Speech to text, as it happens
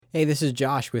Hey, this is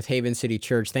Josh with Haven City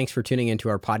Church. Thanks for tuning into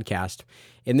our podcast.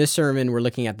 In this sermon, we're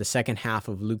looking at the second half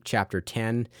of Luke chapter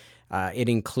 10. It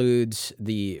includes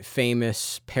the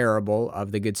famous parable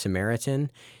of the Good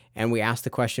Samaritan. And we ask the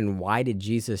question, why did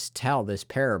Jesus tell this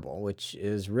parable? Which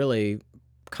is really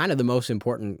kind of the most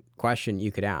important question you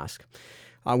could ask.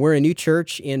 We're a new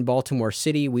church in Baltimore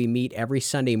City. We meet every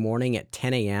Sunday morning at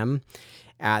 10 a.m.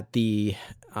 at the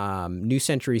New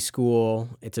Century School.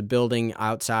 It's a building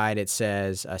outside. It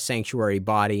says Sanctuary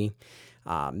Body.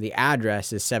 The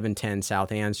address is 710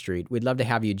 South Ann Street. We'd love to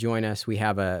have you join us. We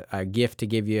have a gift to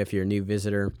give you if you're a new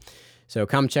visitor. So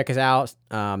come check us out.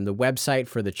 The website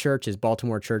for the church is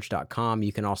baltimorechurch.com.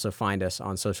 You can also find us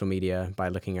on social media by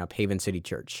looking up Haven City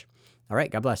Church. All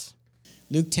right, God bless.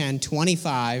 Luke 10,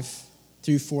 25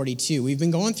 through 42. We've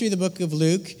been going through the book of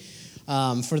Luke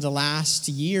for the last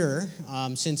year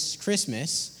since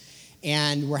Christmas,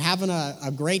 and we're having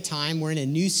a great time. We're in a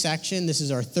new section. This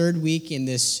is our third week in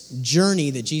this journey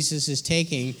that Jesus is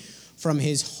taking from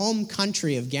his home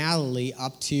country of Galilee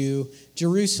up to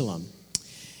Jerusalem.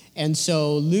 And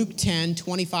so Luke 10,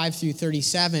 25 through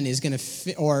 37 is going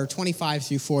to, or 25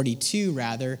 through 42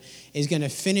 rather, is going to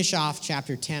finish off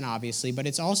chapter 10, obviously, but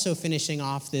it's also finishing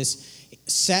off this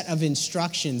set of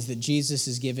instructions that Jesus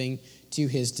is giving to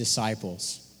his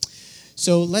disciples.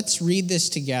 So let's read this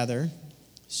together,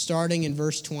 starting in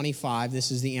verse 25.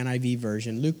 This is the NIV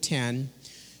version. Luke 10,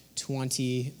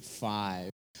 25.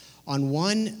 On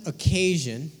one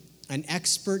occasion, an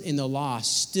expert in the law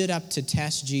stood up to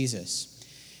test Jesus.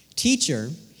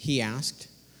 "Teacher," he asked,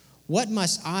 "what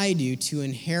must I do to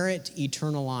inherit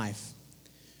eternal life?"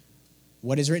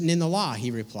 "What is written in the law?"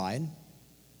 he replied.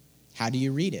 "How do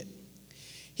you read it?"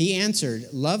 He answered,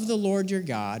 "Love the Lord your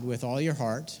God with all your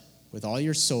heart, with all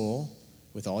your soul,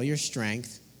 with all your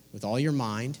strength, with all your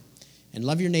mind, and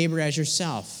love your neighbor as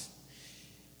yourself."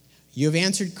 "You have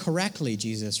answered correctly,"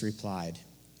 Jesus replied.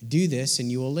 "Do this and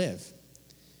you will live."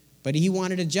 But he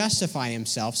wanted to justify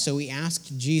himself, so he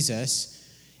asked Jesus,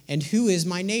 "And who is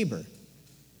my neighbor?"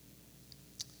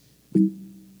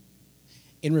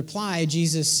 In reply,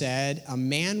 Jesus said, "A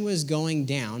man was going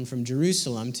down from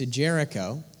Jerusalem to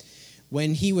Jericho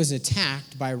when he was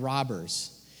attacked by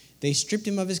robbers. They stripped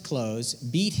him of his clothes,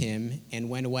 beat him, and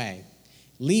went away,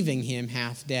 leaving him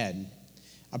half dead.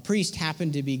 A priest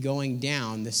happened to be going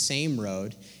down the same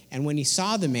road, and when he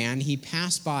saw the man, he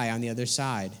passed by on the other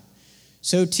side.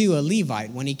 So too a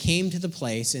Levite, when he came to the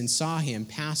place and saw him,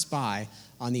 passed by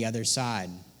on the other side.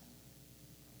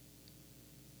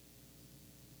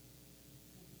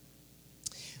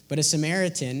 But a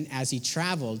Samaritan, as he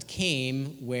traveled,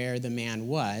 came where the man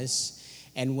was,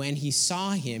 and when he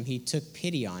saw him, he took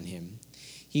pity on him.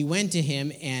 He went to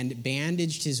him and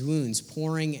bandaged his wounds,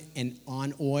 pouring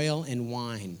on oil and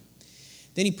wine.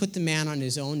 Then he put the man on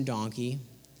his own donkey,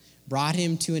 brought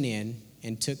him to an inn,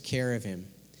 and took care of him.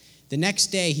 The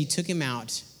next day he took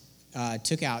out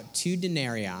 2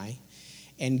 denarii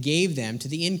and gave them to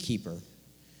the innkeeper.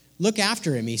 "Look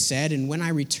after him," he said, "and when I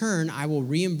return, I will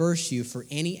reimburse you for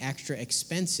any extra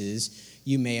expenses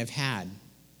you may have had."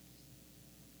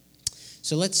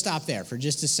 So let's stop there for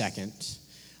just a second.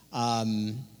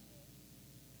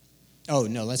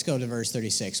 Let's go to verse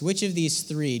 36. "Which of these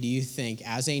 3 do you think,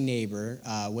 as a neighbor,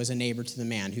 was a neighbor to the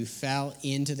man who fell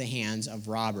into the hands of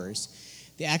robbers?"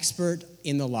 The expert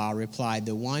in the law replied,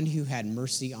 "The one who had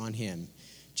mercy on him."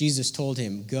 Jesus told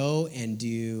him, "Go and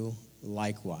do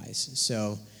likewise."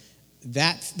 So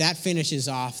that finishes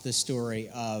off the story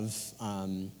of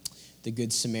the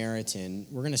Good Samaritan.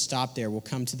 We're going to stop there. We'll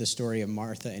come to the story of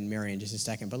Martha and Mary in just a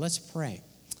second. But let's pray.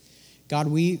 God,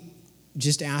 we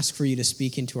just ask for you to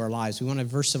speak into our lives. We want to,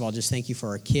 first of all, just thank you for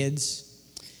our kids.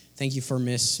 Thank you for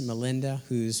Miss Melinda,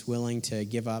 who's willing to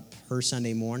give up her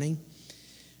Sunday morning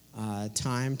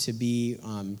time to be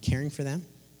caring for them.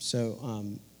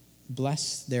 So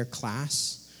bless their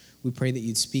class. We pray that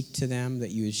you'd speak to them,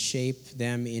 that you would shape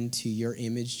them into your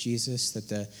image, Jesus, that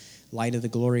the light of the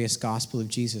glorious gospel of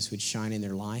Jesus would shine in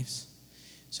their lives.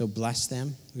 So bless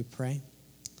them, we pray.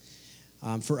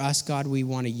 For us, God, we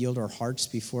want to yield our hearts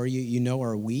before you. You know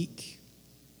our week.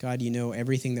 God, you know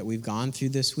everything that we've gone through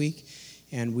this week.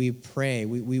 And we pray.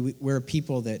 We're a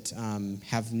people that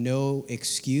have no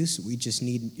excuse. We just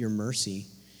need your mercy.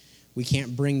 We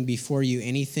can't bring before you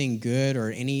anything good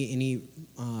or any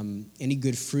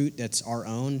good fruit that's our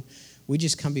own. We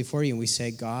just come before you and we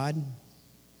say, God,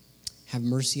 have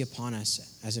mercy upon us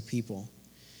as a people.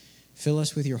 Fill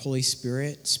us with your Holy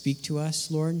Spirit. Speak to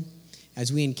us, Lord.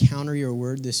 As we encounter your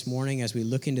word this morning, as we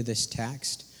look into this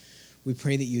text, we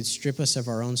pray that you'd strip us of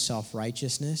our own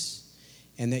self-righteousness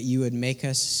and that you would make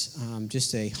us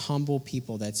just a humble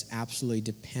people that's absolutely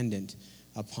dependent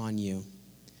upon you.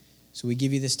 So we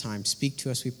give you this time. Speak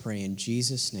to us, we pray, in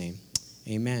Jesus' name.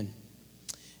 Amen.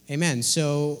 Amen.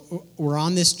 So we're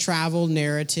on this travel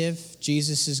narrative.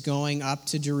 Jesus is going up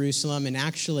to Jerusalem. And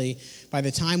actually, by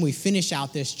the time we finish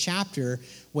out this chapter,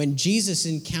 when Jesus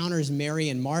encounters Mary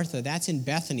and Martha, that's in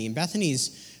Bethany. And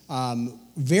Bethany's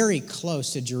very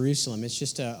close to Jerusalem. It's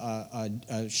just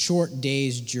a short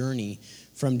day's journey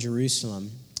from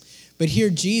Jerusalem. But here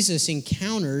Jesus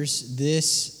encounters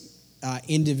this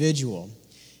individual.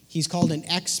 He's called an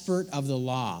expert of the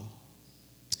law.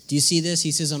 Do you see this?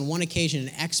 He says, on one occasion,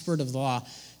 an expert of the law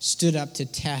stood up to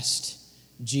test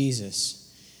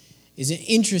Jesus. It's an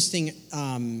interesting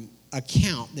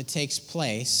account that takes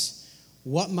place.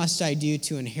 What must I do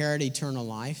to inherit eternal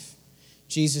life?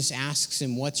 Jesus asks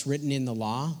him, what's written in the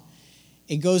law?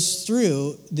 It goes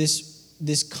through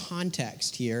this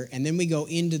context here, and then we go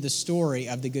into the story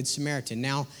of the Good Samaritan.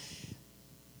 Now,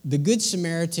 the Good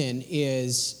Samaritan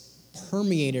is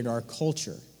permeated our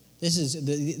culture. This is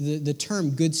the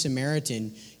term Good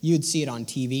Samaritan. You'd see it on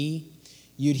TV.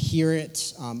 You'd hear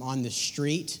it on the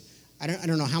street. I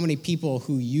don't know how many people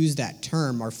who use that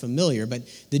term are familiar, but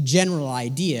the general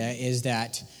idea is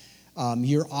that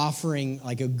you're offering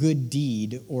like a good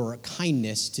deed or a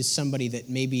kindness to somebody that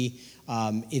maybe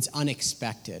it's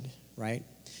unexpected, right?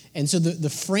 And so the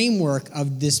framework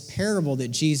of this parable that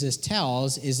Jesus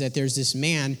tells is that there's this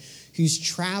man who's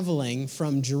traveling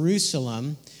from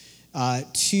Jerusalem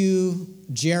to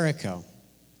Jericho.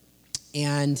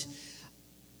 And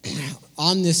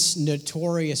on this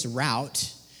notorious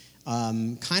route,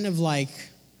 kind of like,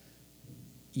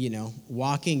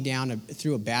 walking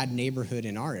through a bad neighborhood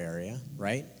in our area,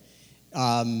 right?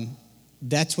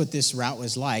 That's what this route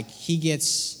was like. He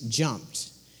gets jumped,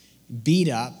 beat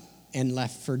up, and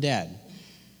left for dead.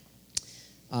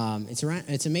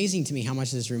 It's amazing to me how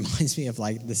much this reminds me of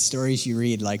like the stories you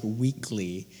read like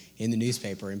weekly in the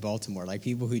newspaper in Baltimore, like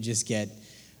people who just get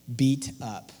beat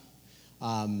up.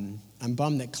 I'm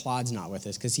bummed that Claude's not with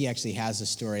us because he actually has a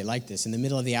story like this. In the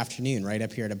middle of the afternoon, right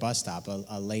up here at a bus stop,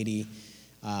 a lady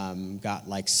got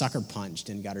like sucker punched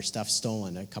and got her stuff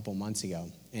stolen a couple months ago,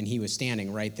 and he was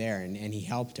standing right there and he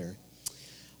helped her.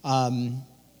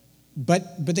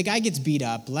 But the guy gets beat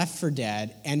up, left for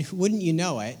dead, and wouldn't you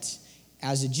know it,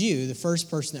 as a Jew, the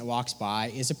first person that walks by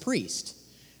is a priest,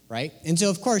 right? And so,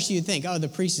 of course, you'd think, the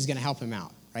priest is going to help him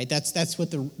out, right? That's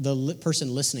what the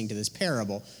person listening to this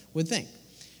parable would think.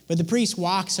 But the priest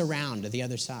walks around to the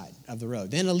other side of the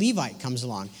road. Then a Levite comes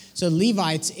along. So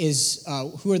Levites is,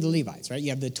 who are the Levites, right?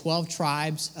 You have the 12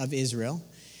 tribes of Israel.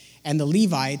 And the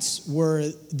Levites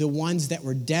were the ones that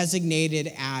were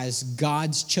designated as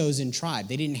God's chosen tribe.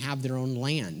 They didn't have their own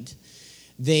land.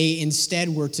 They instead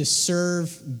were to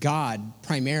serve God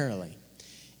primarily.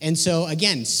 And so,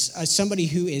 again, somebody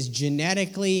who is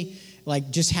genetically,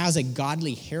 like, just has a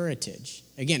godly heritage.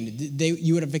 Again,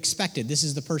 you would have expected this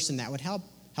is the person that would help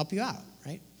you out,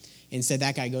 right? Instead,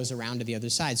 that guy goes around to the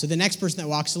other side. So the next person that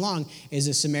walks along is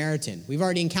a Samaritan. We've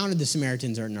already encountered the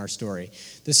Samaritans in our story.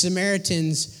 The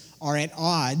Samaritans are at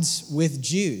odds with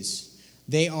Jews.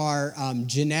 They are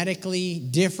genetically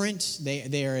different.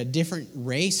 They are a different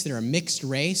race. They're a mixed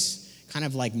race, kind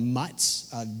of like mutts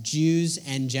of Jews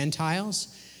and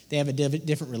Gentiles. They have a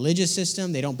different religious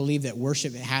system. They don't believe that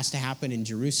worship has to happen in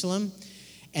Jerusalem.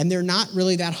 And they're not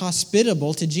really that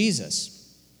hospitable to Jesus.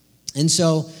 And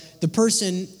so the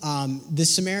person, the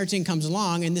Samaritan comes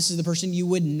along, and this is the person you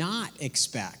would not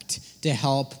expect to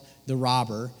help the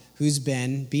robber who's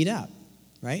been beat up,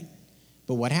 right?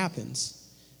 But what happens?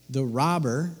 The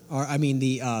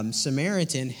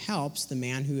Samaritan helps the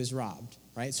man who is robbed,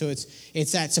 right? So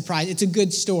it's that surprise. It's a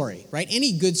good story, right?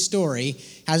 Any good story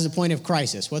has a point of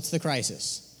crisis. What's the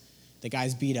crisis? The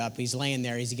guy's beat up. He's laying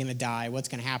there. Is he going to die? What's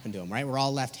going to happen to him, right? We're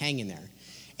all left hanging there.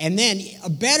 And then a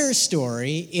better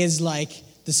story is like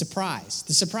the surprise.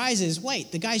 The surprise is,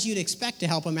 wait, the guys you'd expect to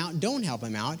help him out don't help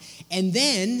him out. And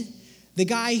then the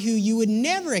guy who you would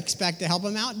never expect to help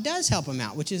him out does help him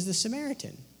out, which is the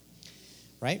Samaritan.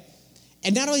 Right?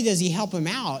 And not only does he help him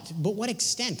out, but what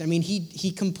extent? I mean,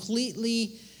 he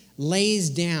completely lays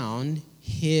down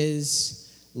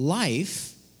his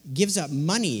life, gives up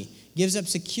money, gives up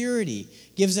security,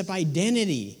 gives up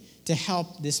identity to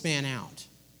help this man out.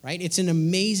 Right? It's an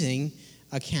amazing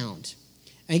account.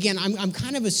 And again, I'm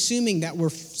kind of assuming that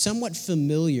we're somewhat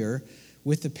familiar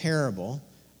with the parable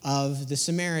of the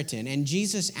Samaritan. And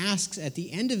Jesus asks at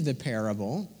the end of the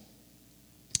parable,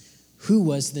 who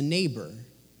was the neighbor?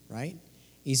 Right?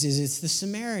 He says it's the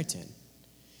Samaritan.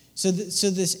 So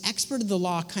this expert of the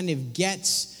law kind of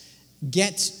gets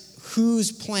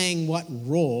who's playing what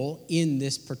role in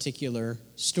this particular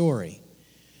story.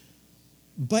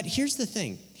 But here's the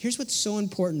thing. Here's what's so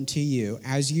important to you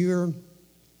as you're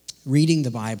reading the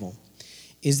Bible,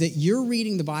 is that you're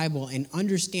reading the Bible and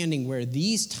understanding where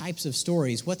these types of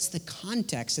stories, what's the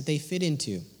context that they fit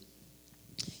into.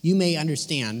 You may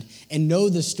understand and know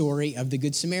the story of the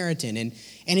Good Samaritan. And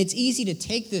it's easy to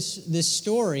take this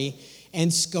story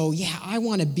and go, yeah, I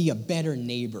want to be a better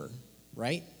neighbor,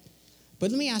 right?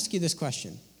 But let me ask you this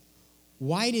question.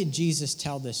 Why did Jesus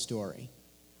tell this story?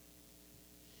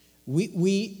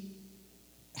 We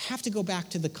have to go back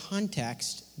to the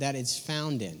context that it's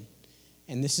found in.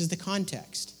 And this is the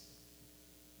context.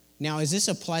 Now, is this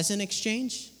a pleasant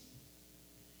exchange?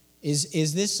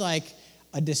 Is this like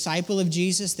a disciple of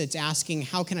Jesus that's asking,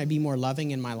 how can I be more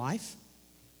loving in my life?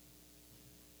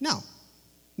 No.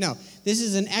 This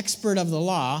is an expert of the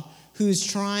law who's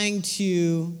trying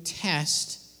to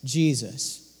test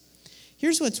Jesus.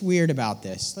 Here's what's weird about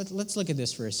this. Let's look at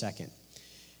this for a second.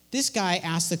 This guy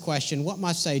asked the question, what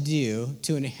must I do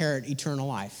to inherit eternal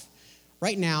life?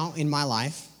 Right now in my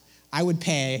life, I would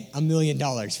pay $1 million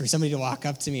for somebody to walk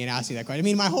up to me and ask me that question. I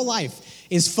mean, my whole life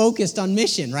is focused on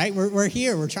mission, right? We're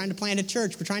here. We're trying to plant a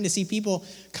church. We're trying to see people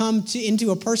come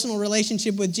into a personal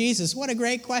relationship with Jesus. What a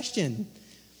great question.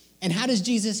 And how does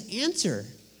Jesus answer?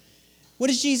 What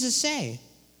does Jesus say?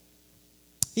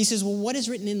 He says, well, what is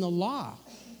written in the law?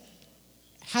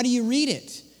 How do you read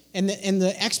it? And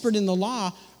the expert in the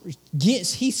law,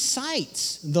 he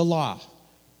cites the law,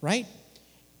 right?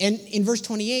 And in verse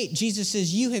 28, Jesus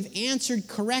says, you have answered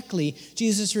correctly.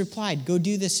 Jesus replied, go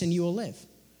do this and you will live.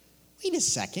 Wait a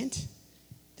second.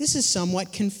 This is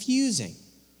somewhat confusing.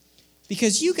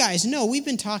 Because you guys know we've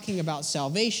been talking about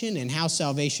salvation and how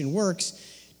salvation works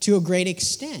to a great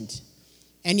extent.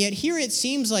 And yet here it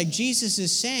seems like Jesus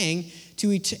is saying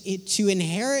to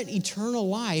inherit eternal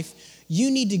life,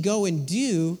 you need to go and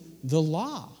do the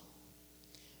law.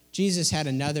 Jesus had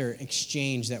another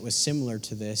exchange that was similar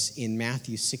to this in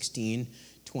Matthew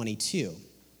 16:22,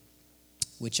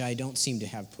 which I don't seem to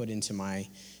have put into my,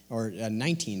 or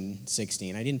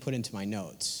 19:16, I didn't put into my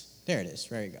notes. There it is,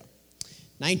 there you go.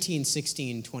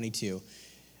 19:16:22.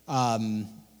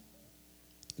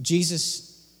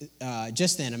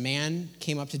 Just then a man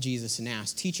came up to Jesus and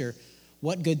asked, teacher,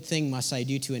 what good thing must I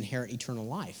do to inherit eternal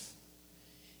life?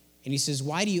 And he says,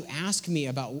 why do you ask me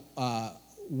about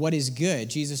what is good?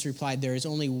 Jesus replied, there is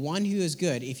only one who is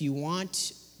good. If you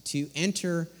want to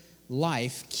enter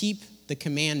life, keep the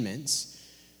commandments.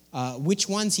 Which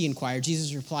ones, he inquired.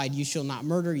 Jesus replied, you shall not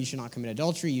murder, you shall not commit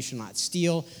adultery, you shall not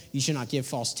steal, you shall not give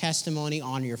false testimony,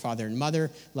 honor your father and mother,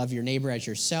 love your neighbor as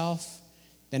yourself.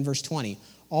 Then verse 20,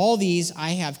 all these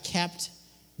I have kept,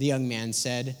 the young man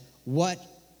said, what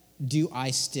do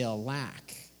I still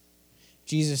lack?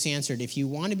 Jesus answered, if you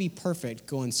want to be perfect,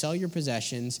 go and sell your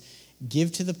possessions,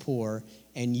 give to the poor,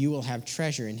 and you will have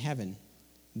treasure in heaven.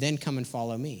 Then come and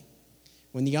follow me.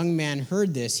 When the young man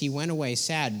heard this, he went away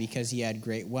sad because he had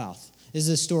great wealth. This is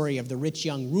the story of the rich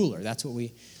young ruler.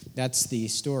 That's the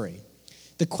story.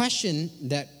 The question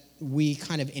that we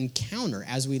kind of encounter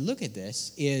as we look at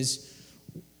this is,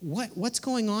 what's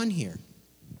going on here?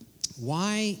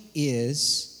 Why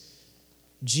is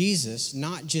Jesus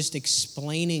not just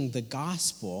explaining the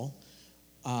gospel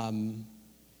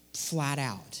flat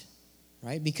out?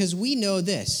 Right? Because we know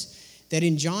this, that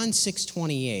in John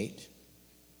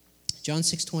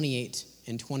 6:28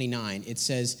 and 29, it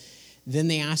says, then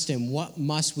they asked him, what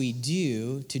must we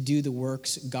do to do the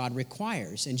works God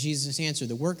requires? And Jesus answered,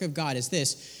 the work of God is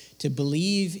this, to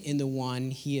believe in the one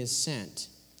he has sent.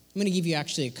 I'm going to give you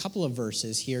actually a couple of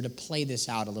verses here to play this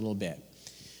out a little bit.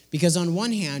 Because on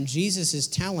one hand, Jesus is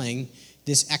telling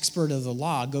this expert of the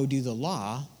law, go do the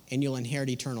law, and you'll inherit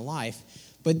eternal life.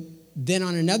 But then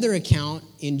on another account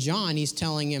in John, he's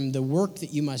telling him the work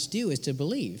that you must do is to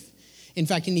believe. In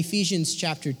fact, in Ephesians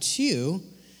chapter 2,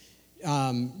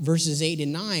 verses 8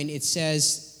 and 9, it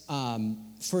says,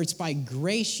 for it's by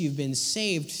grace you've been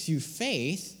saved through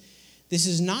faith. This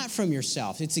is not from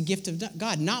yourself. It's a gift of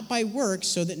God, not by works,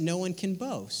 so that no one can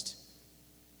boast.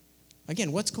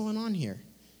 Again, what's going on here?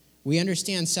 We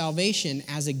understand salvation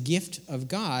as a gift of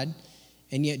God,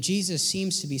 and yet Jesus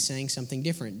seems to be saying something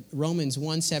different. Romans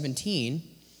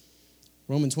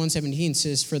 1:17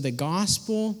 says, for in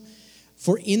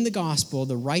the gospel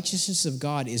the righteousness of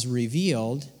God is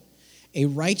revealed, a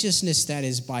righteousness that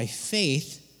is by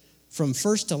faith from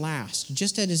first to last.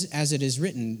 Just as it is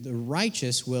written, the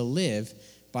righteous will live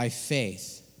by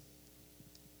faith.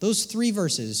 Those three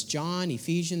verses, John,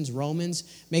 Ephesians, Romans,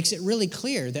 makes it really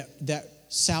clear that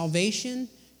salvation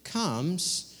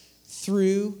comes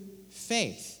through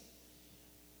faith.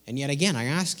 And yet again, I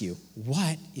ask you,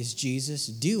 what is Jesus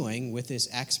doing with this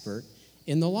expert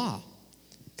in the law?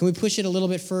 A Can we push it a little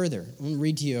bit further? I'm going to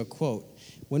read to you a quote.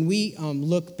 When we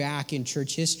look back in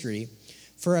church history,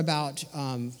 for about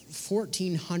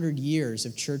 1,400 years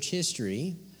of church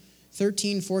history,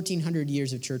 1,400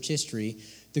 years of church history,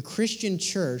 the Christian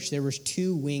church, there was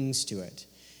two wings to it.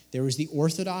 There was the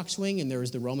Orthodox wing and there was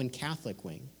the Roman Catholic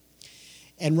wing.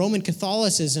 And Roman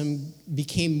Catholicism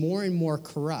became more and more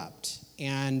corrupt.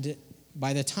 And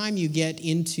by the time you get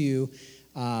into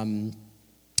the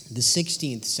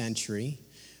 16th century,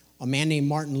 a man named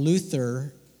Martin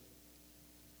Luther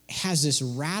has this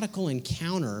radical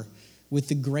encounter with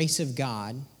the grace of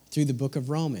God through the book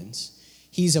of Romans.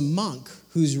 He's a monk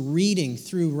who's reading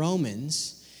through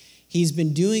Romans. He's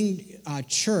been doing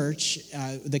church,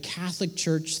 the Catholic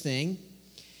Church thing,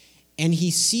 and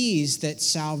he sees that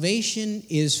salvation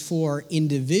is for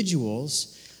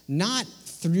individuals, not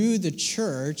through the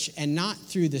church and not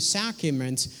through the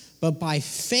sacraments, but by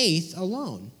faith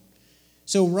alone.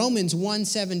 So Romans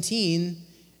 1:17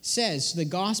 says, the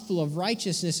gospel of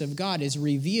righteousness of God is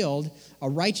revealed, a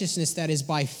righteousness that is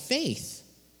by faith.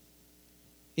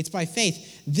 It's by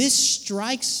faith. This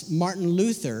strikes Martin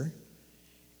Luther,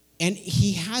 and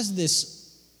he has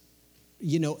this,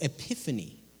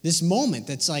 epiphany, this moment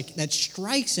that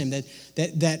strikes him,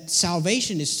 that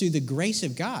salvation is through the grace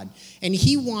of God. And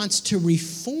he wants to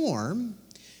reform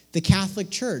the Catholic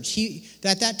Church.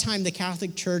 At that time, the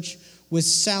Catholic Church was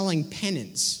selling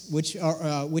penance, which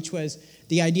was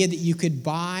the idea that you could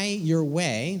buy your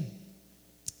way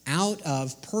out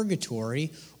of purgatory,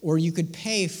 or you could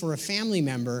pay for a family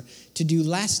member to do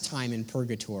less time in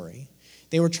purgatory.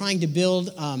 They were trying to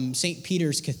build St.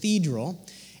 Peter's Cathedral,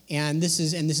 and this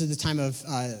is the time of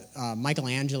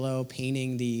Michelangelo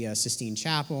painting the Sistine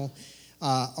Chapel.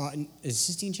 Is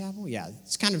Sistine Chapel? Yeah,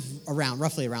 it's kind of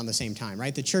roughly around the same time,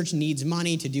 right? The church needs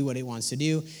money to do what it wants to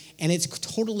do, and it's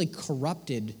totally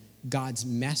corrupted God's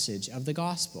message of the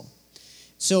gospel.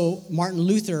 So Martin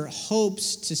Luther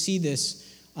hopes to see this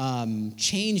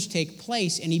change take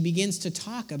place, and he begins to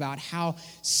talk about how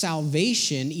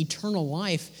salvation, eternal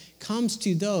life, comes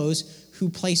to those who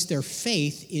place their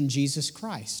faith in Jesus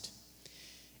Christ.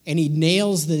 And he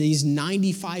nails these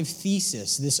 95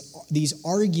 theses, these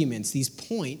arguments, these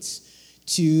points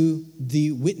to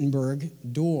the Wittenberg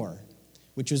door,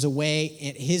 which was a way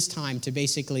at his time to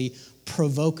basically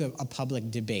provoke a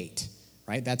public debate,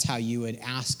 right? That's how you would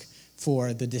ask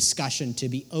for the discussion to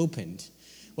be opened.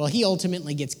 Well, he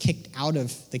ultimately gets kicked out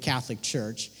of the Catholic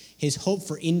Church. His hope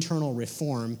for internal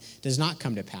reform does not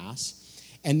come to pass.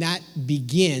 And that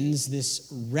begins this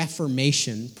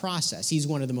Reformation process. He's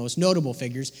one of the most notable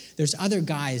figures. There's other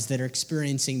guys that are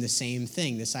experiencing the same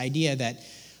thing, this idea that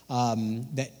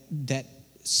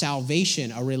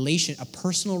salvation, a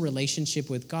personal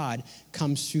relationship with God,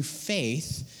 comes through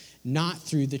faith, not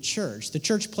through the church. The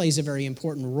church plays a very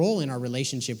important role in our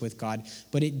relationship with God,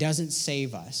 but it doesn't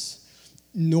save us,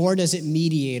 nor does it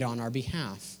mediate on our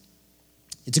behalf.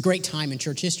 It's a great time in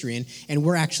church history, and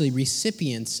we're actually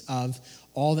recipients of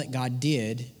all that God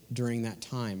did during that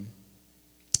time.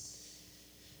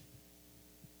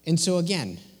 And so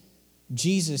again,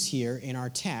 Jesus here in our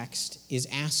text is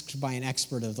asked by an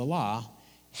expert of the law,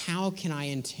 how can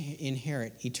I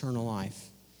inherit eternal life?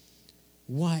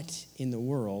 What in the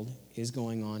world is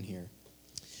going on here?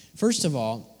 First of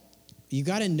all, you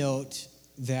got to note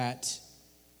that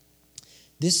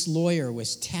this lawyer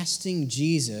was testing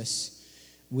Jesus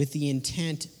with the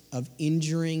intent of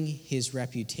injuring his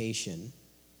reputation.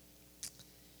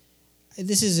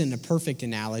 This isn't a perfect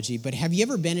analogy, but have you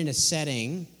ever been in a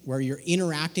setting where you're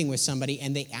interacting with somebody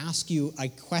and they ask you a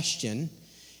question,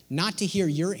 not to hear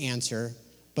your answer,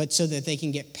 but so that they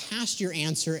can get past your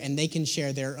answer and they can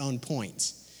share their own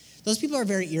points? Those people are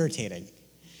very irritating.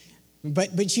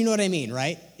 But you know what I mean,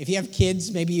 right? If you have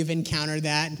kids, maybe you've encountered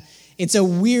that. It's a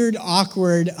weird,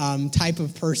 awkward type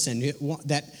of person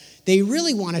that they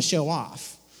really want to show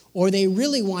off, or they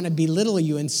really want to belittle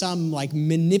you in some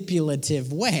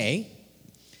manipulative way.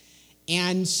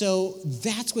 And so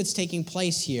that's what's taking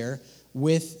place here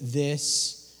with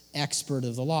this expert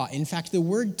of the law. In fact, the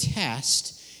word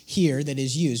test here that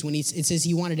is used, when it says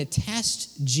he wanted to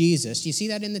test Jesus, do you see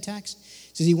that in the text?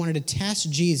 It says he wanted to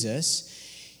test Jesus.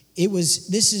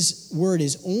 Word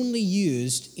is only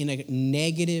used in a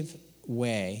negative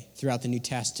way throughout the New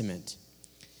Testament.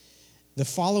 The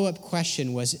follow-up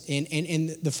question was, and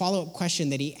the follow-up question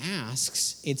that he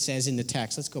asks, it says in the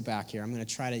text, let's go back here. I'm going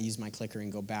to try to use my clicker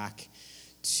and go back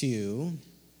to,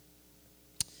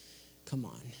 come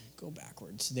on, go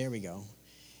backwards. There we go.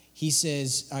 He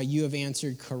says, you have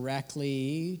answered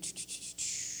correctly.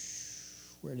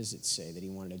 Where does it say that he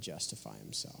wanted to justify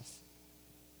himself?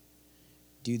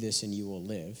 Do this and you will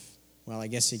live. Well, I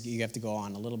guess you have to go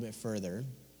on a little bit further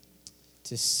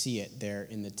to see it there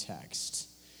in the text.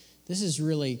 This is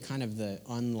really kind of the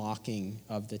unlocking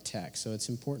of the text, so it's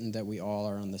important that we all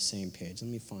are on the same page.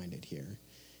 Let me find it here.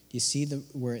 Do you see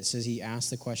where it says he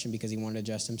asked the question because he wanted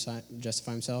to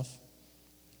justify himself?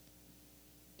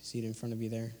 Do you see it in front of you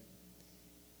there?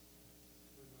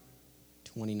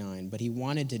 29. But he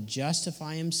wanted to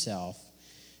justify himself,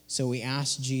 so he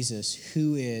asked Jesus,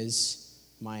 "Who is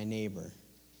my neighbor?"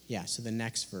 Yeah, so the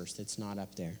next verse that's not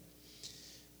up there.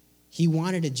 He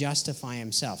wanted to justify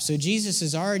himself. So Jesus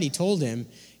has already told him,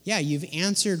 yeah, you've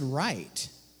answered right.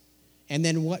 And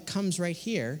then what comes right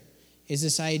here is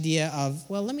this idea of,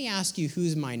 well, let me ask you,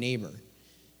 who's my neighbor?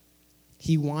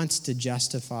 He wants to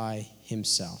justify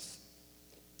himself.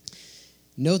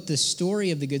 Note the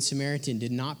story of the Good Samaritan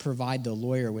did not provide the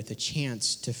lawyer with a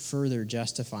chance to further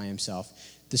justify himself.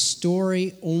 The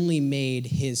story only made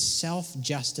his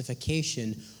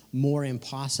self-justification more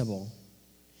impossible.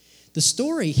 The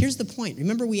story, here's the point.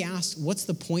 Remember we asked, what's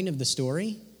the point of the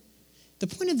story? The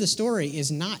point of the story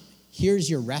is not, here's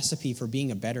your recipe for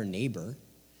being a better neighbor.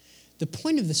 The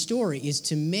point of the story is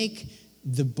to make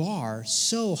the bar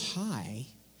so high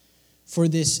for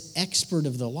this expert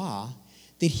of the law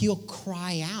that he'll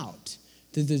cry out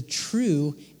to the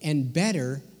true and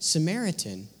better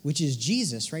Samaritan, which is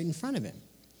Jesus right in front of him.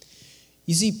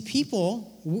 You see,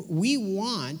 people, we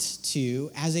want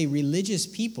to, as a religious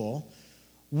people,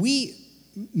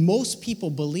 most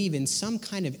people believe in some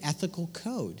kind of ethical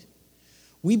code.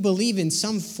 We believe in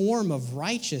some form of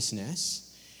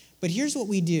righteousness, but here's what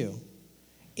we do.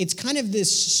 It's kind of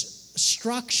this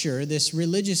structure, this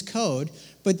religious code,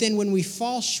 but then when we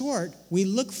fall short, we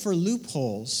look for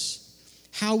loopholes,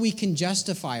 how we can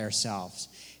justify ourselves,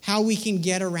 how we can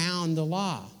get around the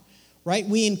law, right?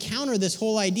 We encounter this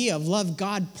whole idea of love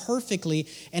God perfectly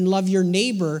and love your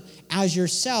neighbor as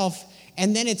yourself.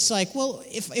 And then it's like, well,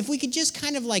 if we could just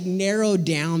kind of like narrow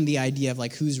down the idea of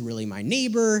like who's really my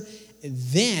neighbor,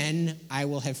 then I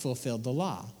will have fulfilled the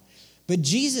law. But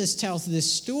Jesus tells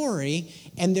this story,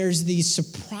 and there's these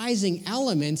surprising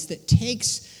elements that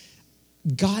takes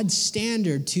God's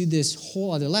standard to this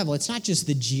whole other level. It's not just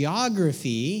the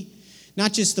geography,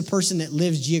 not just the person that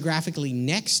lives geographically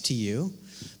next to you,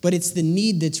 but it's the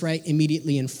need that's right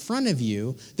immediately in front of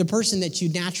you, the person that you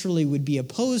naturally would be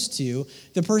opposed to,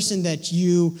 the person that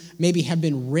you maybe have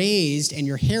been raised and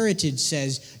your heritage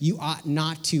says you ought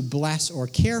not to bless or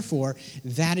care for.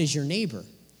 That is your neighbor.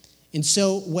 And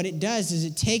so what it does is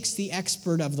it takes the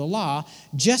expert of the law,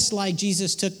 just like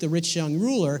Jesus took the rich young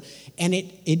ruler, and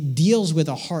it deals with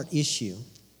a heart issue.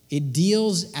 It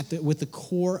deals with the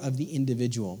core of the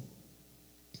individual.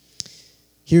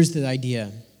 Here's the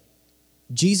idea.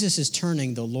 Jesus is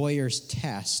turning the lawyer's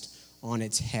test on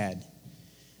its head.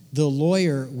 The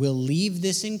lawyer will leave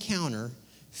this encounter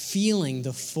feeling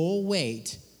the full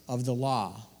weight of the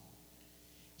law.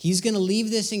 He's going to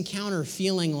leave this encounter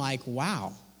feeling like,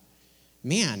 wow,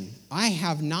 man, I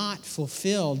have not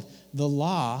fulfilled the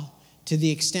law to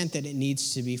the extent that it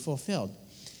needs to be fulfilled.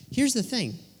 Here's the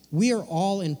thing. We are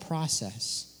all in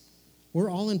process. We're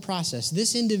all in process.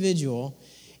 This individual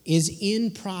is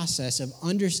in process of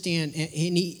understanding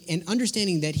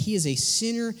that he is a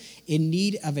sinner in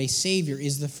need of a Savior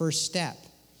is the first step.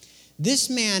 This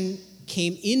man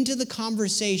came into the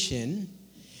conversation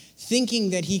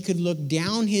thinking that he could look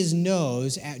down his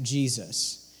nose at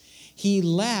Jesus. He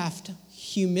left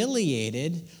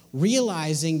humiliated,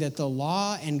 realizing that the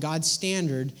law and God's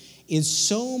standard is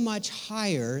so much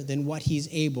higher than what he's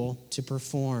able to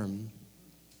perform.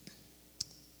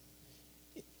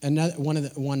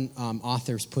 One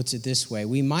authors puts it this way: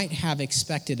 we might have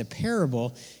expected a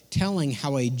parable telling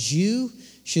how a Jew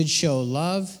should show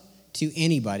love to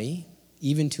anybody,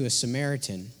 even to a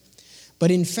Samaritan. But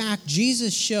in fact,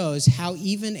 Jesus shows how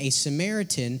even a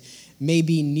Samaritan may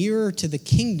be nearer to the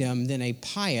kingdom than a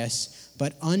pious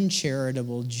but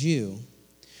uncharitable Jew.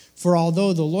 For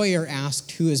although the lawyer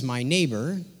asked, "Who is my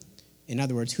neighbor?" in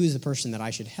other words, who is the person that I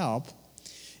should help?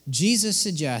 Jesus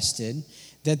suggested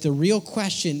that the real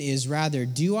question is rather,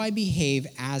 do I behave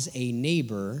as a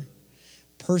neighbor,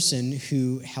 person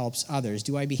who helps others?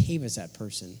 Do I behave as that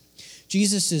person?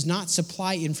 Jesus does not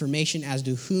supply information as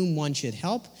to whom one should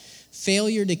help.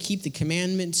 Failure to keep the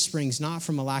commandments springs not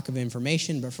from a lack of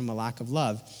information, but from a lack of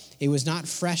love. It was not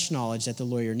fresh knowledge that the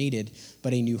lawyer needed,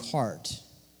 but a new heart.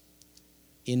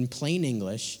 In plain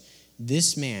English,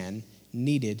 this man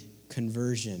needed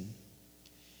conversion.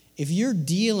 If you're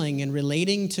dealing and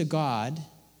relating to God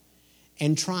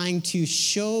and trying to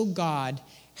show God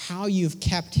how you've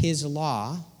kept his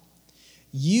law,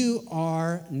 you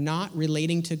are not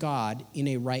relating to God in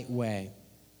a right way.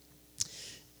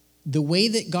 the way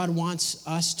that God wants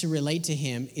us to relate to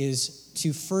him is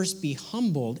to first be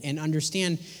humbled and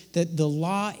understand that the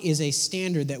law is a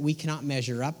standard that we cannot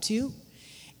measure up to,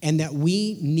 and that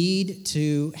we need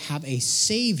to have a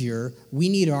Savior. We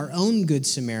need our own Good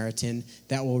Samaritan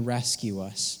that will rescue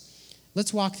us.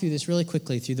 Let's walk through this really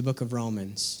quickly through the book of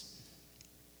Romans.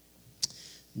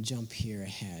 Jump here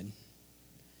ahead.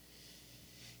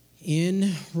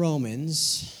 In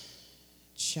Romans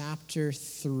chapter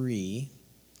 3,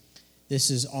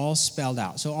 this is all spelled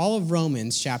out. So all of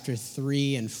Romans chapter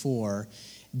 3 and 4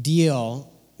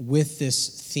 deal with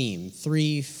this theme.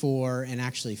 3, 4, and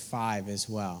actually 5 as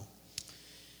well.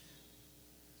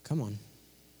 Come on.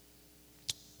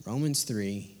 Romans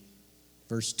 3,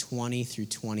 verse 20 through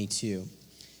 22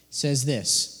 says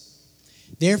this: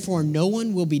 Therefore, no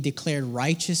one will be declared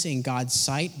righteous in God's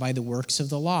sight by the works of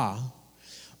the law.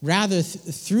 Rather,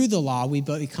 through the law, we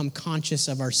become conscious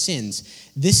of our sins.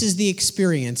 This is the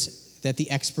experience that the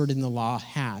expert in the law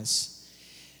has.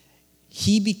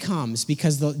 He becomes,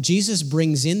 because Jesus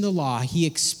brings in the law, he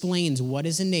explains what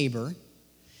is a neighbor.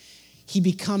 He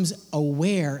becomes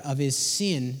aware of his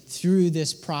sin through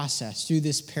this process, through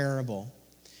this parable.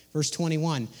 Verse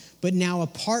 21, but now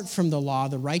apart from the law,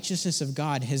 the righteousness of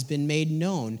God has been made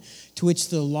known, to which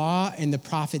the law and the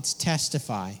prophets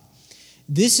testify.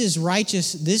 This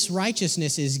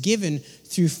righteousness is given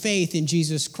through faith in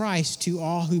Jesus Christ to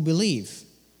all who believe.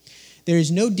 There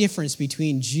is no difference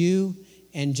between Jew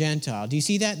and Gentile. Do you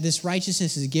see that? This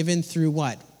righteousness is given through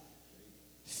what?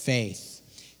 Faith.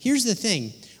 Here's the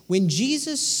thing. When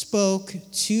Jesus spoke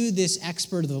to this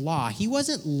expert of the law, he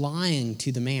wasn't lying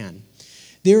to the man.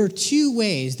 There are two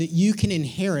ways that you can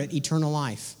inherit eternal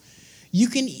life. You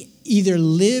can either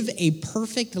live a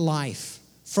perfect life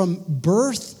from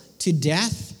birth to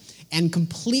death and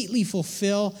completely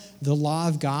fulfill the law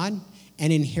of God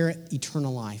and inherit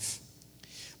eternal life.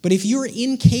 But if you're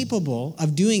incapable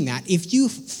of doing that, if you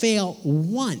fail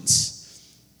once,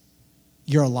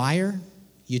 you're a liar,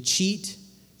 you cheat,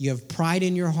 you have pride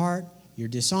in your heart, you're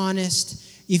dishonest.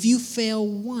 If you fail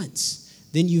once,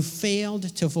 then you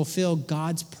failed to fulfill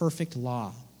God's perfect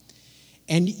law.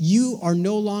 And you are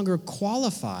no longer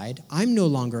qualified, I'm no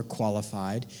longer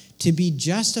qualified, to be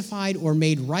justified or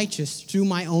made righteous through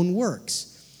my own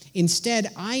works.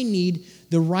 Instead, I need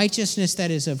the righteousness that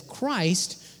is of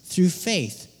Christ through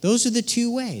faith. Those are the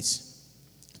two ways.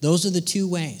 Those are the two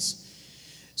ways.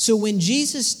 So when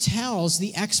Jesus tells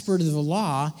the expert of the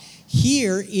law,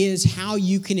 here is how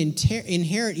you can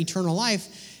inherit eternal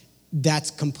life, that's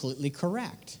completely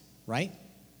correct, right?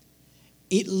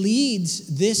 It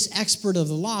leads this expert of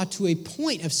the law to a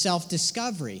point of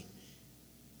self-discovery.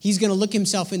 He's going to look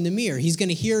himself in the mirror. He's going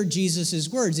to hear Jesus'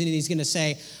 words, and he's going to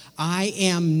say, I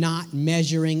am not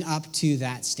measuring up to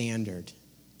that standard.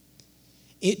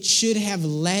 It should have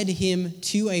led him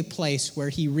to a place where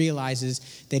he realizes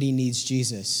that he needs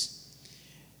Jesus.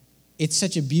 It's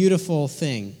such a beautiful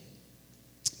thing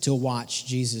to watch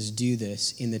Jesus do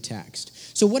this in the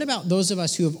text. So what about those of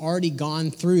us who have already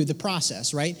gone through the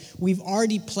process, right? We've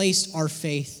already placed our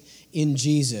faith in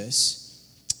Jesus.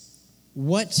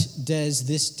 What does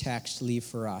this text leave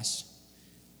for us?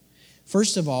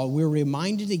 First of all, we're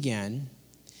reminded again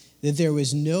that there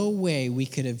was no way we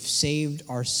could have saved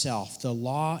ourselves. The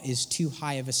law is too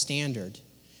high of a standard.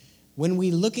 When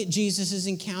we look at Jesus'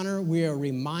 encounter, we are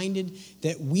reminded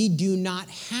that we do not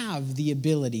have the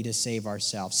ability to save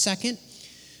ourselves. Second,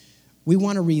 we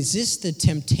want to resist the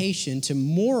temptation to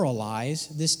moralize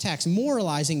this text.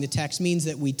 Moralizing the text means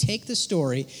that we take the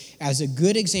story as a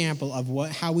good example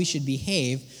of how we should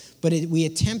behave, but we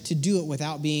attempt to do it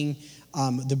without being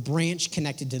the branch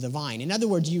connected to the vine. In other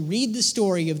words, you read the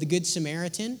story of the Good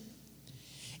Samaritan,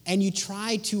 and you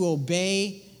try to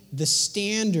obey the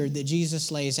standard that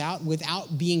Jesus lays out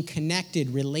without being connected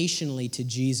relationally to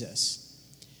Jesus.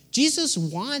 Jesus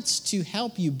wants to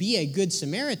help you be a good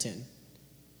Samaritan,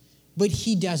 but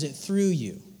he does it through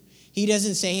you. He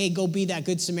doesn't say, hey, go be that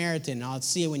good Samaritan, I'll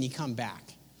see you when you come back.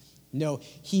 No,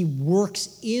 he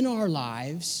works in our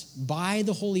lives by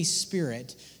the Holy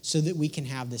Spirit so that we can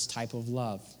have this type of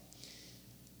love.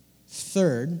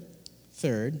 Third,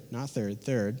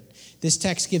 this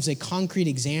text gives a concrete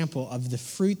example of the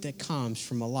fruit that comes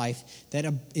from a life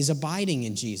that is abiding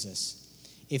in Jesus.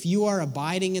 If you are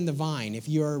abiding in the vine, if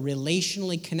you are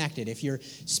relationally connected, if you're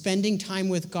spending time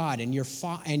with God and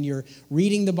you're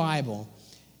reading the Bible,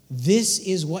 this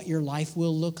is what your life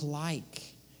will look like.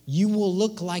 You will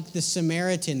look like the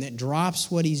Samaritan that drops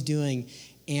what he's doing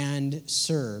and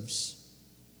serves.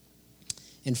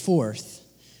 And fourth,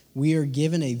 we are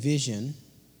given a vision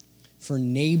for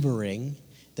neighboring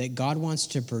that God wants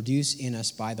to produce in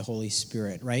us by the Holy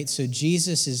Spirit, right? So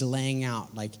Jesus is laying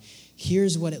out, like,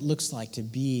 here's what it looks like to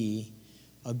be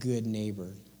a good neighbor.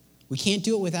 We can't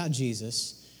do it without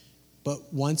Jesus,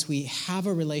 but once we have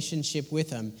a relationship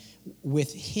with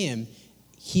him,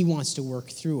 he wants to work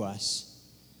through us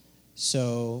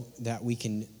so that we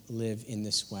can live in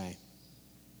this way.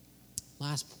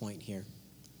 Last point here.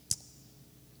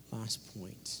 Last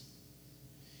point.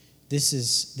 This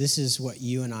is what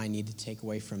you and I need to take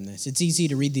away from this. It's easy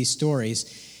to read these stories,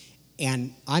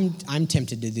 and I'm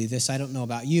tempted to do this. I don't know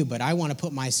about you, but I want to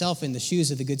put myself in the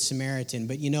shoes of the Good Samaritan.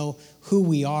 But you know who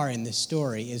we are in this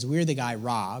story is we're the guy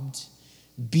robbed,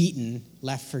 beaten,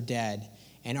 left for dead,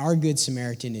 and our Good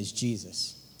Samaritan is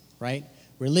Jesus, right?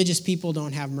 Religious people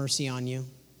don't have mercy on you.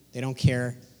 They don't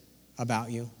care about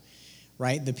you,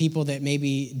 right? The people that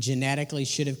maybe genetically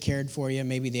should have cared for you,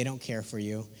 maybe they don't care for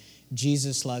you.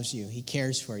 Jesus loves you. He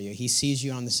cares for you. He sees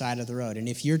you on the side of the road. And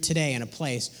if you're today in a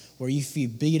place where you feel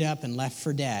beat up and left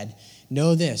for dead,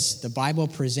 know this: the Bible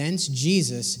presents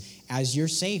Jesus as your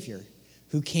Savior,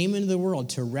 who came into the world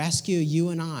to rescue you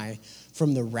and I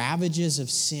from the ravages of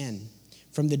sin,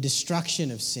 from the destruction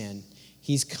of sin.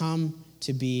 He's come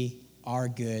to be our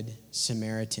Good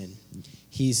Samaritan.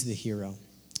 He's the hero.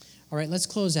 All right, let's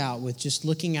close out with just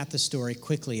looking at the story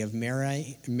quickly of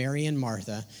Mary and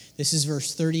Martha. This is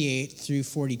verse 38 through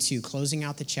 42. Closing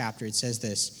out the chapter, it says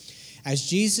this: As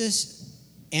Jesus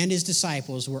and his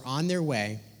disciples were on their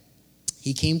way,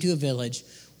 he came to a village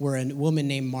where a woman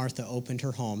named Martha opened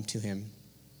her home to him.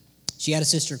 She had a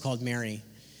sister called Mary,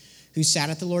 who sat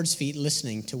at the Lord's feet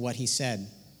listening to what he said.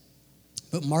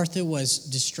 But Martha was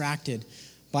distracted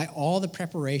by all the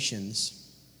preparations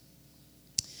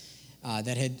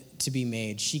that had to be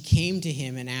made. She came to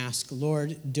him and asked,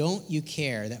 "Lord, don't you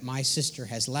care that my sister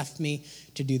has left me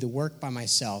to do the work by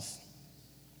myself?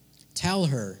 Tell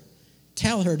her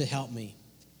to help me."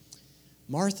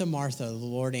 "Martha, Martha," the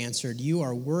Lord answered, "you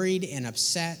are worried and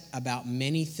upset about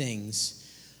many things,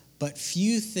 but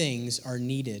few things are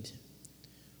needed,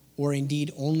 or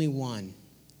indeed only one.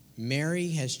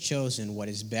 Mary has chosen what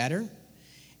is better,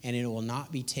 and it will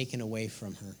not be taken away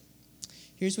from her."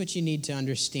 Here's what you need to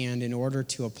understand in order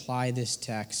to apply this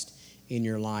text in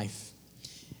your life.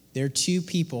 There are two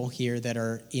people here that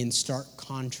are in stark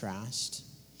contrast.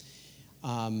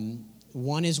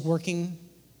 One is working,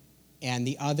 and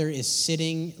the other is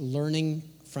sitting, learning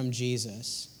from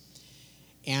Jesus.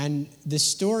 And the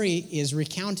story is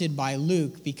recounted by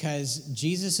Luke because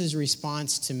Jesus'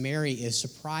 response to Mary is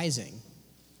surprising.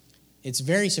 It's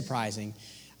very surprising.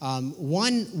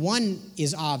 One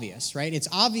is obvious, right? It's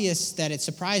obvious that it's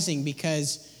surprising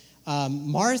because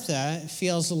Martha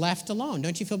feels left alone.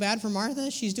 Don't you feel bad for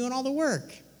Martha? She's doing all the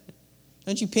work.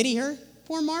 Don't you pity her?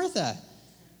 Poor Martha.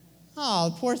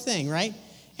 Oh, poor thing, right?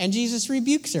 And Jesus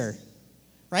rebukes her,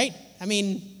 right? I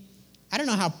mean, I don't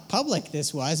know how public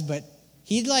this was, but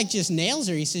he just nails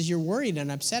her. He says, "You're worried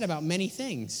and upset about many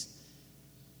things."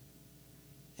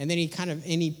 And then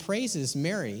he praises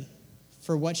Mary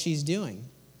for what she's doing.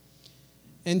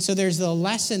 And so there's the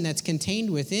lesson that's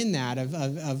contained within that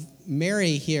of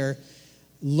Mary here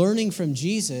learning from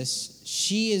Jesus.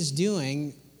 She is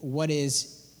doing what is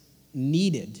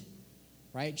needed,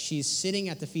 right? She's sitting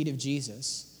at the feet of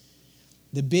Jesus.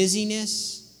 The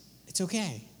busyness, it's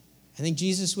okay. I think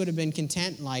Jesus would have been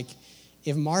content,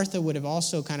 if Martha would have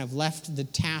also kind of left the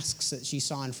tasks that she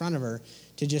saw in front of her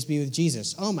to just be with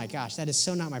Jesus. Oh my gosh, that is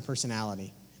so not my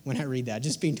personality when I read that.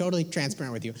 Just being totally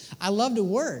transparent with you. I love to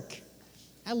work,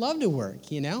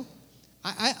 you know.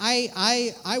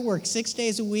 I work 6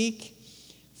 days a week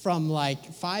from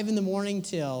 5 in the morning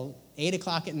till 8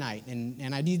 o'clock at night.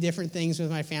 And I do different things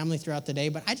with my family throughout the day,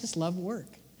 but I just love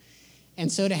work.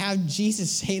 And so to have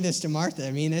Jesus say this to Martha,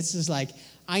 I mean, it's just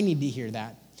I need to hear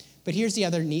that. But here's the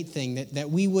other neat thing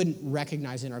that we wouldn't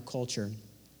recognize in our culture.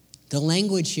 The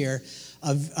language here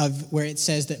of where it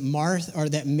says that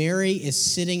that Mary is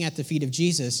sitting at the feet of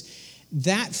Jesus,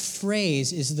 that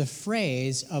phrase is the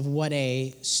phrase of what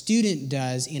a student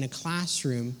does in a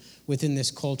classroom within this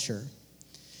culture.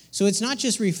 So it's not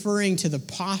just referring to the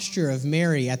posture of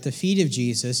Mary at the feet of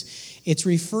Jesus, it's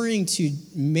referring to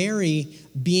Mary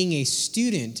being a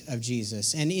student of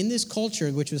Jesus. And in this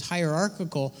culture, which was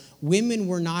hierarchical, women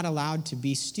were not allowed to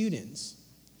be students.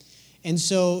 And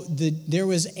so there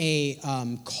was a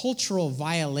cultural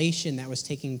violation that was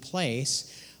taking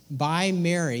place by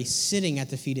Mary sitting at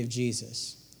the feet of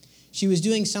Jesus. She was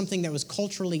doing something that was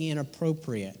culturally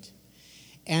inappropriate.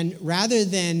 And rather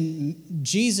than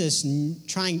Jesus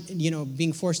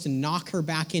being forced to knock her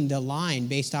back into line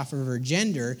based off of her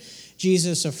gender,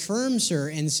 Jesus affirms her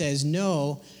and says,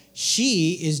 no,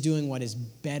 she is doing what is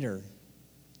better.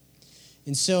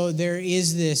 And so there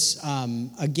is this,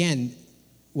 again,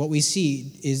 what we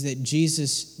see is that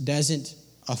Jesus doesn't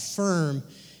affirm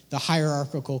the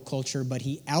hierarchical culture, but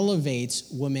he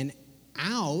elevates a woman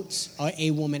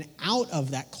out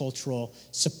of that cultural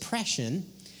suppression,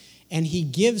 and he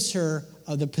gives her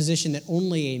the position that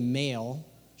only a male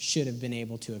should have been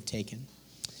able to have taken.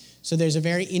 So there's a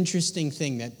very interesting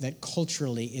thing that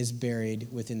culturally is buried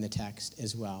within the text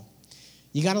as well.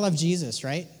 You got to love Jesus,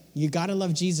 right? You got to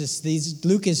love Jesus.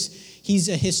 Luke he's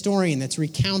a historian that's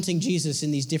recounting Jesus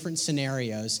in these different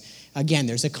scenarios. Again,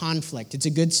 there's a conflict. It's a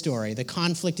good story. The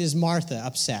conflict is Martha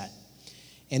upset.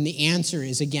 And the answer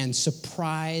is, again,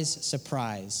 surprise,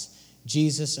 surprise.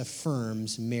 Jesus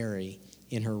affirms Mary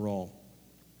in her role.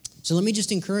 So let me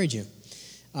just encourage you.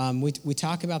 We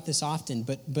talk about this often,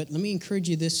 but let me encourage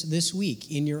you this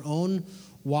week in your own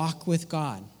walk with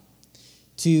God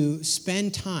to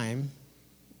spend time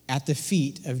at the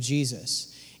feet of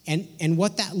Jesus. And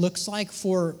what that looks like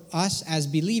for us as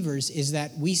believers is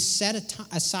that we set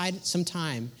aside some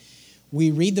time.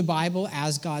 We read the Bible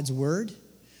as God's word.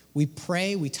 We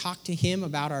pray. We talk to him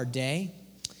about our day.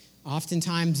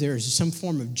 Oftentimes there's some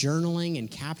form of journaling and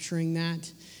capturing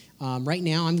that. Right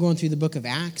now I'm going through the book of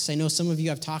Acts. I know some of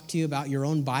you I've talked to you about your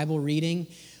own Bible reading.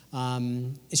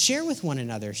 Share with one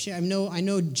another. I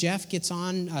know Jeff gets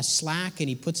on Slack and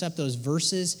he puts up those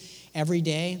verses every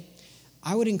day.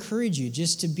 I would encourage you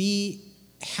just to be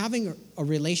having a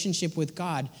relationship with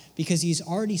God because he's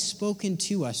already spoken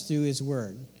to us through his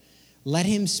word. Let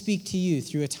him speak to you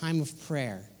through a time of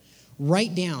prayer.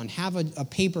 Write down, have a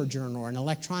paper journal or an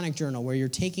electronic journal where you're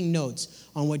taking notes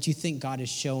on what you think God is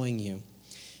showing you.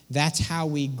 That's how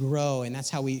we grow, and that's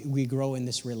how we grow in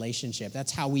this relationship.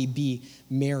 That's how we be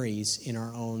Marys in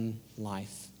our own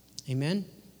life. Amen?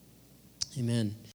 Amen.